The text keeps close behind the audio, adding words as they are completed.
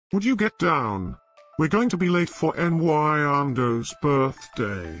Would you get down? We're going to be late for NY Ando's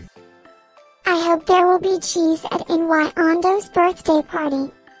birthday. I hope there will be cheese at NY Ando's birthday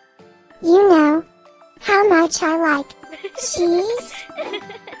party. You know how much I like cheese.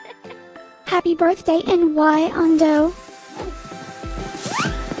 Happy birthday, NY Ando.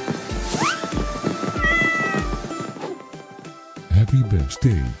 Happy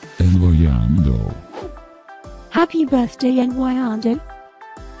birthday, NY Ando. Happy birthday, NY Ando.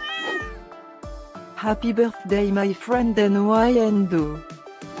 Happy birthday, my friend NY Ando.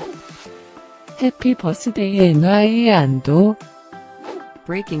 Happy birthday, NY Ando.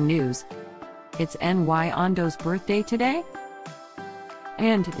 Breaking news. It's NY Ando's birthday today?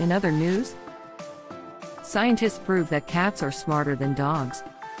 And in other news, scientists prove that cats are smarter than dogs.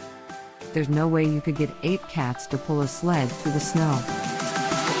 There's no way you could get 8 cats to pull a sled through the snow.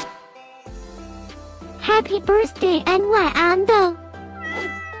 Happy birthday, NY Ando.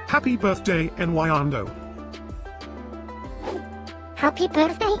 Happy birthday, NY Ando. Happy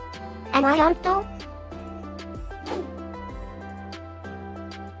birthday, NY Ando.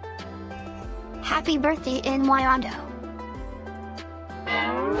 Happy birthday, NY Ando.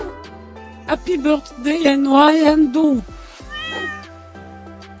 Happy birthday, NY Ando.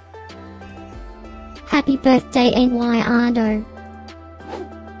 Happy birthday, NY Ando.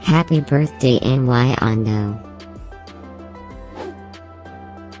 Happy birthday, NY Ando.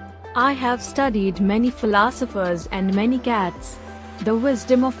 I have studied many philosophers and many cats. The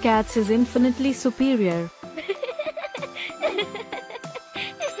wisdom of cats is infinitely superior.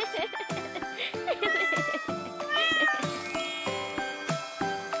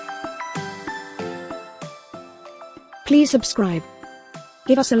 Please subscribe,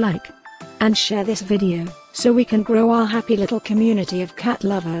 give us a like, and share this video, so we can grow our happy little community of cat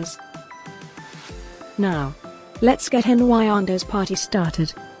lovers. Now, let's get NY Ando's party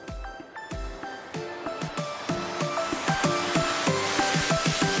started.